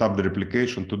 to set up the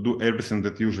replication, to do everything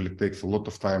that usually takes a lot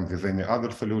of time with any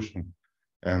other solution.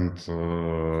 And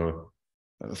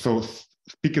so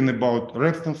speaking about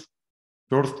Repstance,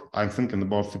 first, I'm thinking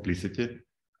about simplicity.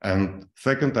 And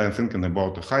second, I'm thinking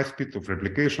about the high speed of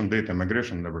replication, data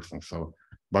migration, and everything. So,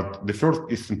 but the first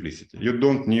is simplicity. You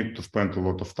don't need to spend a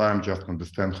lot of time just to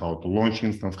understand how to launch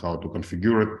instance, how to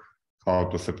configure it, how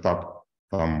to set up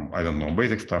some, I don't know,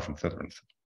 basic stuff, etc.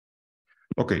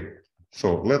 Okay,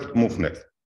 so let's move next.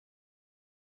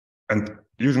 And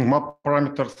using map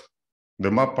parameters, the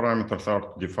map parameters are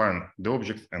to define the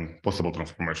objects and possible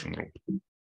transformation rule.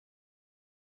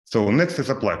 So next is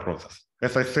apply process.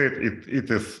 As I said,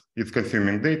 it's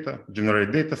consuming data,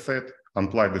 generate data set,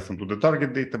 apply this into the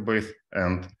target database,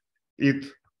 and it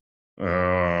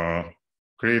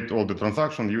create all the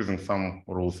transactions using some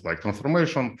rules like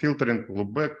transformation, filtering,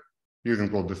 loopback, using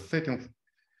all these settings.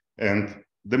 And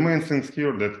the main things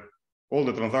here that all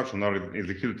the transactions are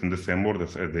executed in the same order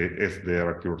as they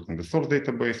are occurred in the source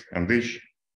database, and each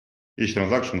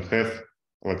transaction has,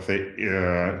 let's say,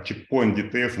 checkpoint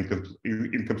details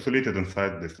encapsulated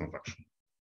inside this transaction.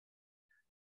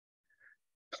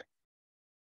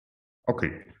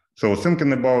 Okay, so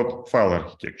thinking about file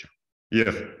architecture.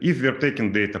 Yes, if we are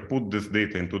taking data, put this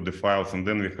data into the files, and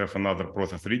then we have another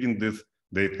process reading this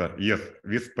data, yes,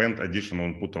 we spend additional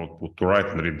input-output to write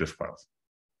and read these files.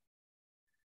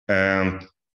 And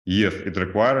yes, it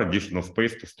requires additional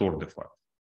space to store the file.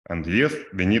 And yes,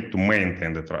 we need to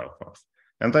maintain the trial files.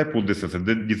 And I put this as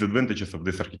the disadvantages of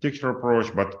this architecture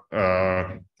approach, but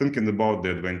thinking about the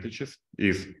advantages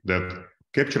is that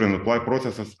capture and apply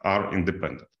processes are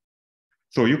independent.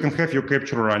 So you can have your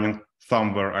capture running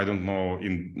somewhere, I don't know,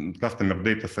 in customer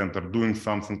data center, doing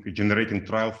something, generating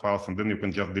trial files, and then you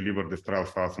can just deliver these trial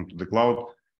files into the cloud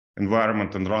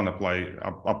environment and run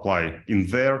apply in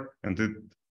there, and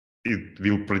it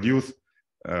will produce,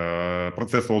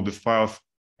 process all these files,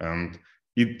 and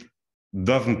it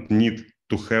doesn't need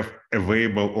to have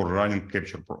available or running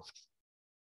capture process.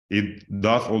 It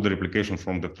does all the replication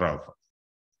from the trial files.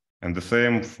 And the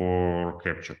same for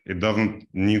capture. It doesn't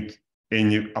need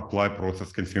any apply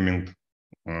process consuming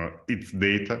its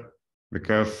data,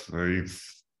 because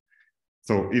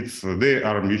they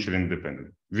are mutually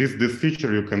independent. With this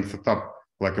feature, you can set up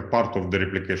like a part of the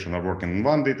replication are working in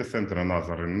one data center,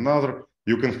 another in another.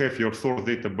 You can have your source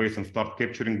database and start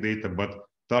capturing data, but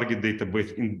target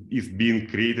database is being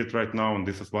created right now, and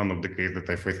this is one of the cases that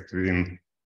I faced in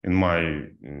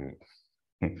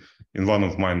one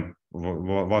of my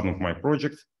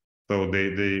projects. So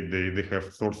they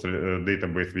have source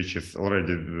database which is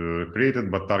already created,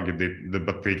 but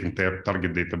creating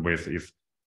target database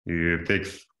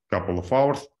takes a couple of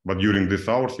hours. But during these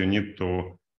hours, you need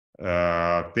to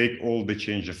take all the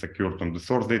changes occurred on the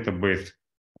source database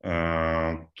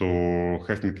to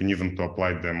have mechanism to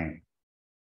apply them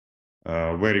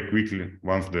very quickly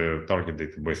once the target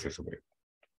database is available.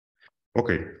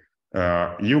 Okay,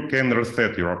 you can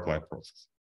reset your apply process.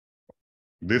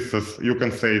 This is, you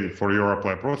can say for your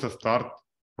apply process, start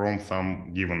from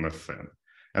some given SN.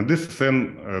 And this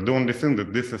SN, the only thing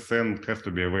that this SN has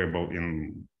to be available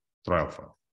in trial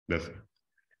file. That's it.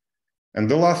 And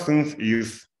the last thing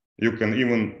is you can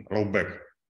even roll back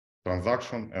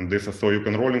transaction, and this is, so you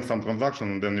can roll in some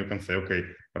transaction, and then you can say, okay,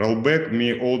 roll back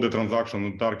me all the transaction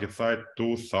on target side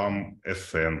to some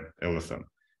SN, LSN.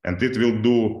 And it will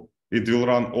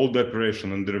run all the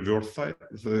operation in the reverse side,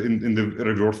 in the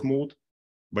reverse mode,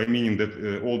 by meaning that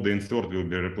all the insert will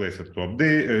be replaced to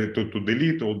update, to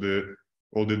delete, all the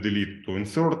delete to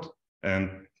insert,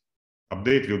 and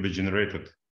update will be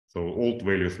generated. So old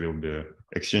values will be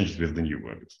exchanged with the new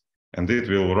values. And it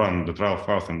will run the trial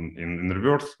files in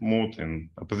reverse mode in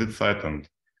opposite side, and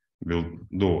will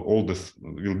do all this,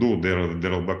 will do the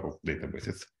rollback of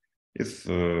databases. It's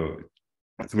a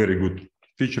very good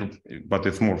feature, but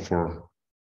it's more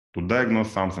to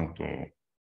diagnose something,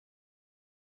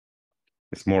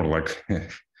 it's more like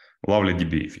lovely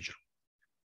DBA feature.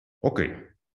 Okay,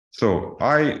 so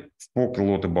I spoke a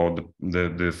lot about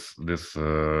this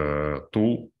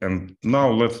tool, and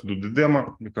now let's do the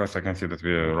demo, because I can see that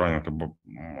we are running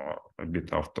a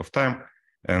bit out of time,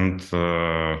 and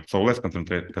so let's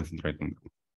concentrate on them.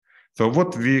 So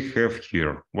what we have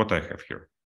here, what I have here,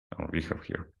 we have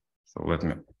here. So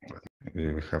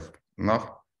we have enough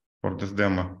for this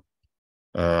demo.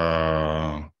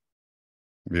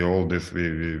 We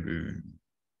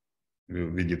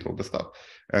did all the stuff,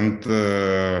 and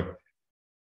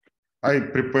I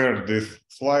prepared this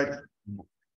slide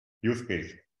use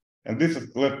case. And this is,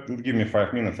 give me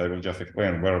 5 minutes, I will just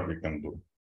explain where we can do.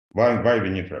 Why we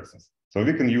need Repstance. So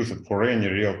we can use it for any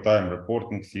real-time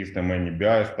reporting system, any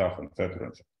BI stuff,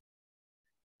 etc.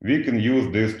 We can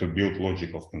use this to build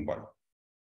logical standby.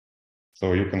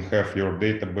 So you can have your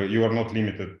database, you are not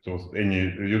limited to any,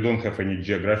 you don't have any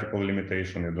geographical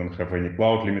limitation, you don't have any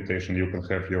cloud limitation, you can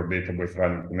have your database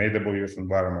running in AWS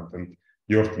environment and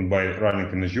your standby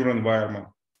running in Azure environment,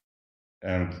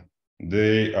 and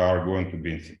they are going to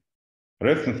be in sync.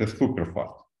 Repstance is super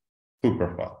fast,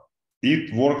 super fast.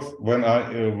 It works when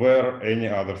where any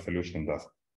other solution does.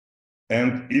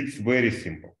 And it's very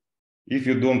simple. If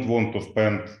you don't want to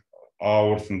spend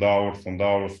hours and hours and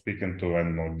hours speaking to, I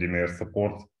don't know, DNS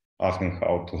support, asking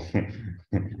how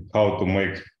to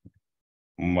make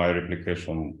my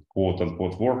replication quote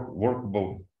unquote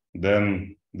workable,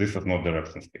 then this is not the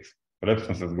Repstance case.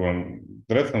 Repstance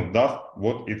does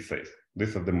what it says.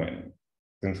 This is the main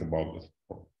things about this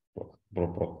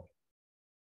product.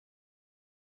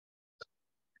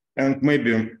 And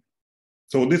maybe,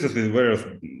 so this is the various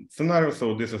scenarios.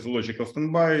 So this is logical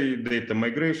standby, data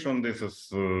migration, this is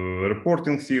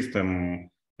reporting system,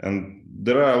 and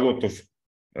there are a lot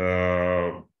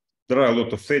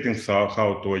of settings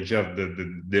how to adjust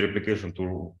the replication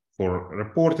for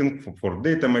reporting, for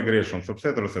data migrations,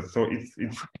 etc. So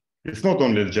it's not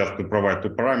only just to provide 2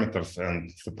 parameters and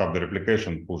set up the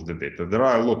replication, push the data. There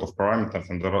are a lot of parameters,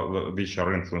 and which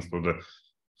are influenced to the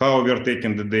how we are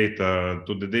taking the data,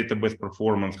 to the database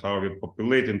performance, how we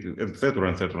populate it,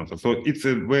 etc., etc. So it's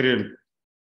a very,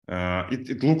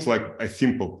 it looks like a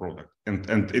simple product,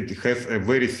 and it has a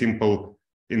very simple,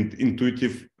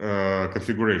 intuitive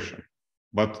configuration.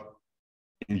 But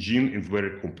engine is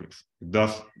very complex. It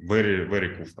does very,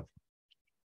 very cool stuff.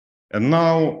 And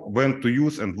now, when to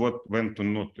use and when to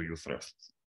not to use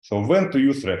Repstance. So when to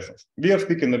use Repstance? We are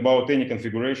speaking about any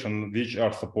configuration which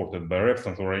are supported by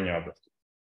Repstance or any other.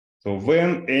 So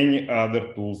when any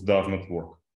other tools does not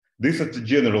work, this is the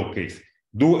general case.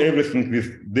 Do everything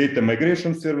with data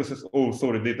migration services. Oh,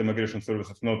 sorry, data migration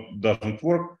services doesn't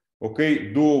work.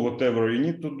 Okay, do whatever you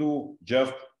need to do,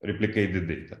 just replicate the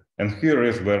data. And here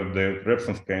is where the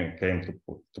Repstance came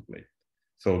to play.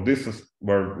 So this is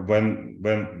where when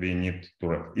we need to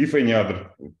run. If any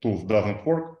other tools doesn't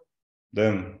work,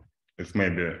 then it's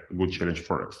maybe a good challenge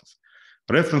for Repstance.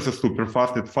 Repstance is super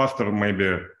fast. It's faster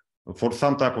maybe. For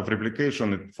some type of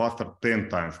replication, it's faster 10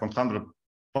 times,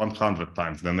 100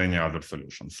 times than any other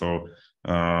solution. So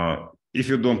if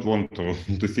you don't want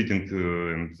to sit and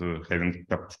having a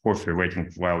cup of coffee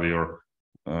waiting while your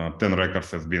 10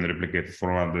 records has been replicated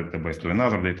from one database to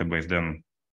another database, then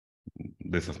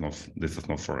this is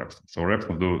not for Repstance. So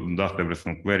Repstance does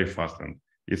everything very fast, and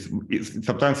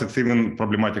sometimes it's even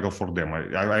problematical for them.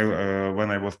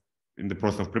 When I was in the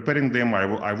process of preparing them,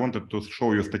 I wanted to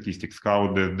show you statistics,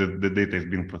 how the data is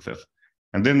being processed.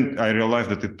 And then I realized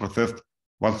that it processed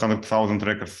 100,000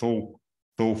 records so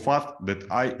fast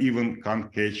that I even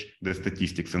can't catch the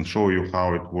statistics and show you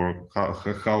how it works,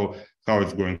 how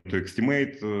it's going to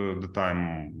estimate the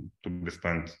time to be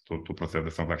spent to process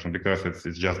the transaction, because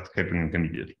it's just happening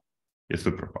immediately. It's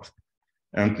super fast.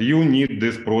 And you need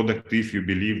this product if you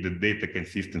believe that data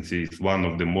consistency is one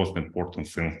of the most important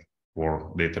things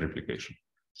for data replication.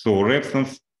 So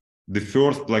Repstance, the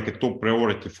first, like a top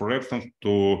priority for Repstance,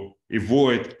 to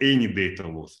avoid any data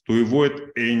loss, to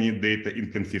avoid any data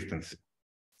inconsistency.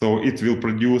 So it will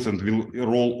produce and will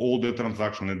roll all the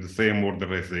transactions in the same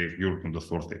order as they occur in the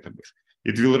source database.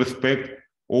 It will respect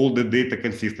all the data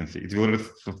consistency. It will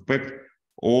respect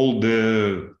all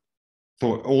the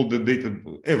data,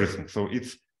 everything. So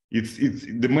it's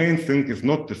the main thing is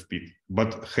not the speed,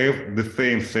 but have the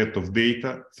same set of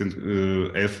data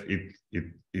as it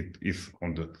is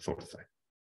on the source side.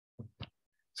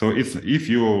 So it's if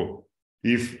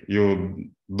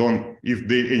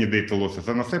any data loss is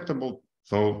unacceptable,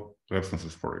 so Repstance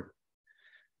is for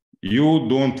you. You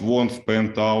don't want to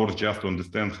spend hours just to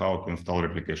understand how to install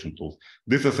replication tools.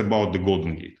 This is about the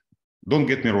Golden Gate. Don't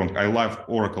get me wrong, I love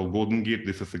Oracle Golden Gate.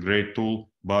 This is a great tool,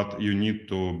 but you need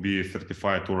to be a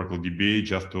certified Oracle DBA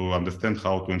just to understand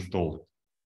how to install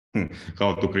it,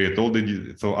 how to create all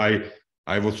the. So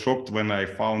I was shocked when I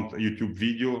found a YouTube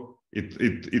video.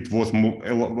 It was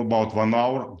about 1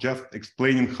 hour just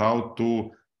explaining how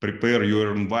to prepare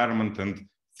your environment and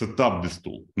set up this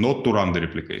tool, not to run the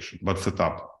replication, but set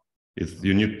up.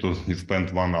 You need to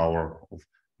spend 1 hour of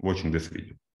watching this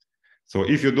video. So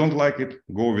if you don't like it,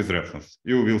 go with Repstance.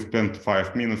 You will spend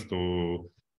 5 minutes to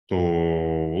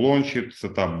launch it,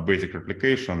 set up basic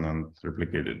replication, and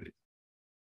replicate it.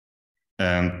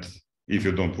 And if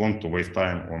you don't want to waste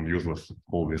time on useless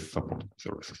all these support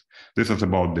services. This is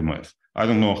about the math. I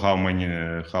don't know how many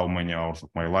hours of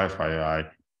my life I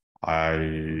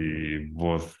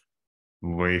was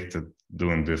wasted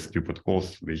doing this stupid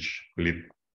calls, which led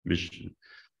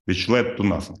to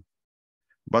nothing.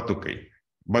 But okay.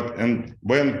 And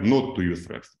when not to use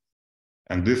Repstance.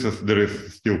 And there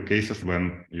is still cases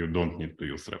when you don't need to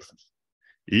use Repstance.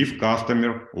 If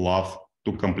customer loves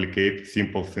to complicate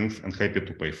simple things and happy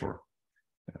to pay for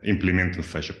implementing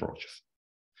such approaches.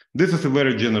 This is a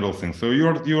very general thing. So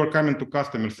you are coming to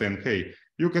customers saying, hey,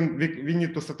 we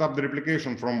need to set up the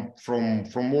replication from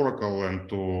Oracle and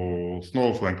to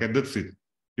Snowflake, and that's it.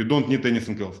 You don't need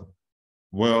anything else.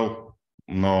 Well,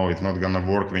 no, it's not gonna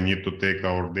work. We need to take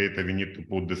our data, we need to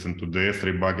put this into the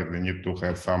S3 bucket, we need to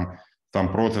have some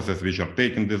processes which are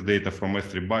taking this data from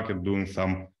S3 bucket, doing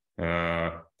some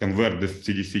convert the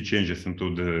CDC changes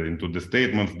into the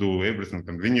statements, do everything.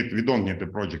 And we don't need the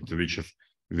project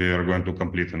we are going to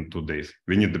complete in 2 days.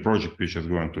 We need the project which is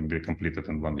going to be completed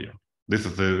in 1 year. This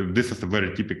is a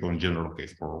very typical and general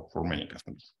case for many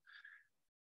customers.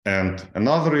 And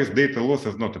another is data loss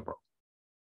is not a problem.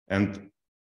 And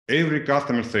every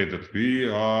customer say that we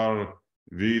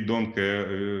don't care,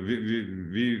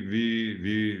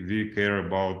 we care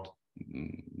about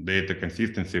data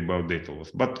consistency, about data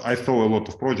loss. But I saw a lot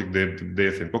of projects that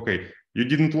they think, okay, you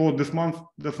didn't load this month,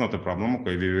 that's not a problem.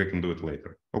 Okay, we can do it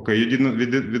later. Okay,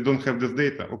 we don't have this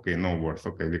data. Okay, no worries.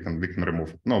 Okay, we can remove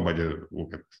it. Nobody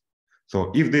look at this.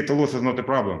 So if data loss is not a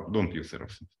problem, don't use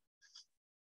Repstance.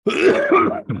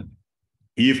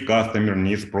 If customer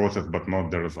needs process but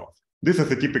not the results. This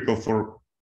is a typical for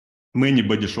many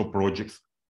body shop projects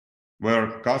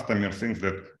where customer thinks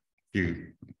that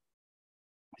he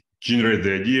generates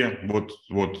the idea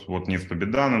what needs to be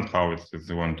done and how it's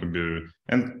going to be,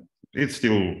 and it's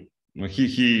still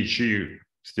she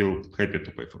still happy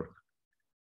to pay for it.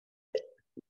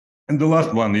 And the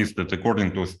last one is that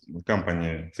according to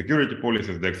company security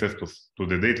policies, the access to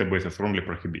the database is strongly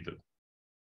prohibited.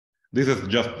 This is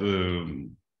just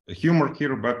humor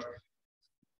here, but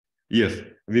yes,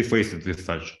 we face it with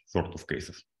such sort of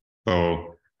cases.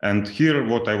 So, and here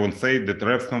what I want to say that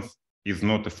Repstance is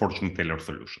not a fortune teller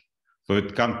solution. So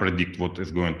it can't predict what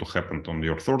is going to happen on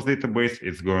your source database.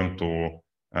 It's going to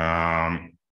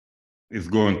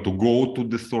go to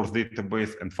the source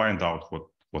database and find out what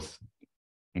was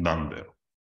done there.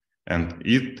 And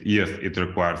it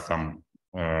requires some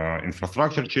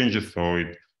infrastructure changes. So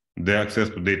the access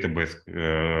to database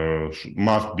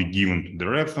must be given to the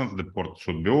Repstance, the port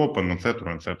should be open,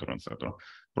 etc., etc., etc.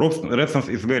 Repstance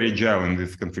is very agile in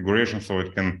this configuration, so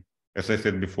it can, as I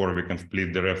said before, we can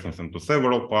split the Repstance into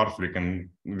several parts. We can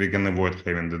avoid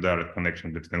having the direct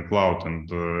connection between cloud and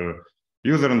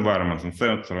user environments,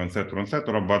 etc., etc.,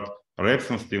 etc. But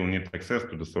Repstance still needs access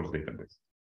to the source database.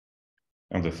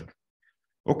 And that's it.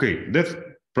 Okay, that's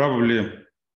probably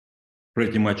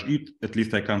pretty much it. At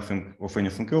least I can't think of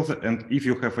anything else. And if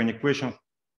you have any questions,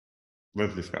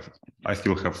 let's discuss it. I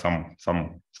still have some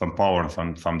power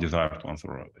and some desire to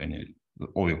answer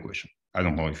all your questions. I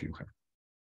don't know if you have.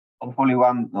 Hopefully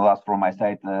one last from my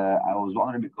side. I was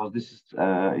wondering, because this is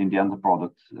in the end the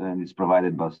product and it's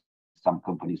provided by some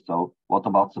companies. So what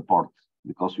about support?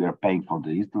 Because we are paying for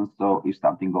the instance. So if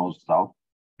something goes south,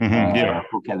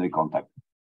 who can we contact?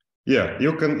 Yeah,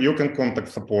 you can contact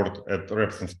support at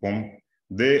Repstance.com.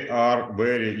 They are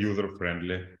very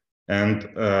user-friendly. And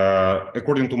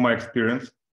according to my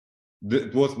experience,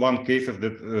 it was one case that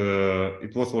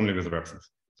it was only with Repstance.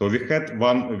 So we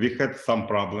had some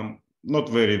problem, not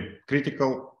very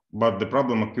critical, but the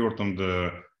problem occurred on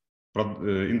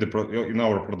in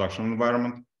our production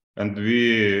environment, and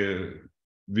we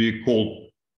gave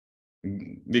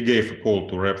a call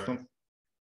to Repstance.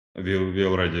 We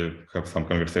already have some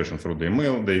conversation through the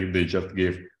email. They just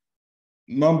gave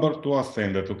number to us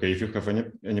saying that, okay, if you have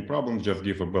any problems, just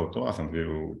give a bell to us and we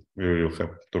will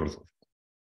have to resolve.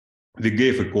 We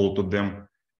gave a call to them,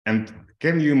 and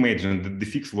can you imagine that the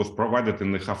fix was provided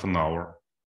in half an hour,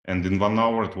 and in 1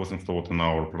 hour it was installed in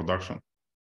our production.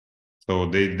 So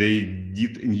they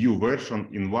did a new version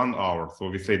in 1 hour. So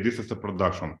we say this is a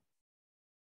production,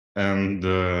 and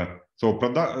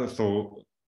so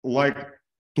like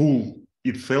tool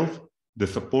itself, the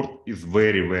support is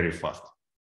very, very fast.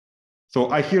 So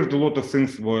I heard a lot of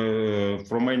things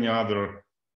from many other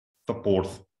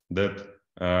supports that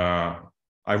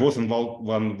I was involved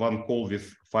one call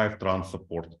with 5 trans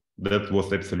support. That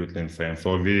was absolutely insane.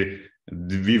 So we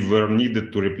were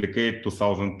needed to replicate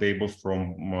 2,000 tables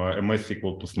from MS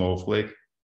SQL to Snowflake,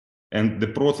 and the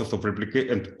process of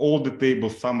replication and all the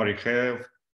tables summary have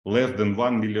less than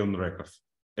 1 million records,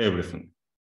 everything.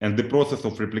 And the process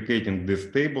of replicating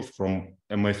these tables from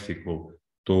MS SQL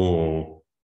to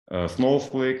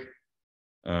Snowflake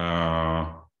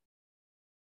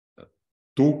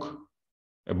took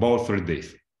about 3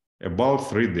 days. About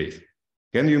 3 days.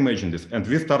 Can you imagine this? And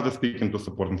we started speaking to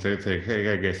support and say,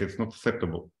 hey guys, it's not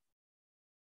acceptable.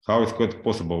 How is it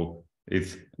possible?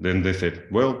 Then they said,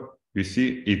 well, you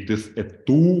see, it is at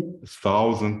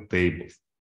 2,000 tables.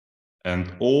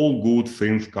 And all good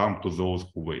things come to those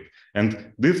who wait.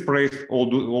 And this phrase,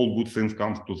 all good things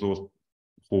come to those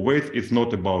who wait, it's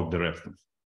not about the Repstance.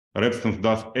 Repstance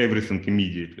does everything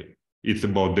immediately. It's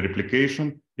about the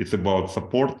replication, it's about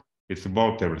support, it's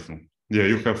about everything. Yeah,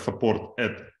 you have support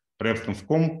at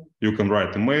Repstance.com, you can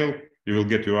write a mail, you will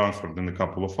get your answer in a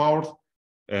couple of hours.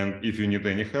 And if you need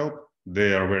any help,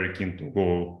 they are very keen to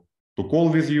go to call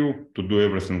with you, to do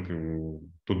everything,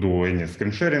 to do any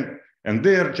screen sharing. And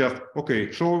they are just,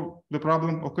 okay, show the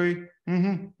problem, okay,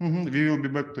 we will be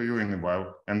back to you in a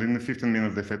while. And in 15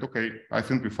 minutes, they said, okay, I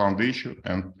think we found the issue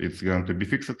and it's going to be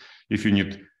fixed. If you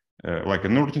need like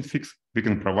an urgent fix, we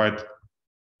can provide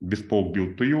bespoke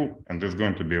build to you and it's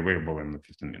going to be available in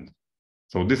 15 minutes.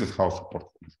 So this is how support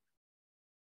works.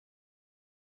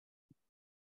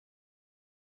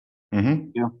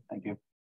 Thank you.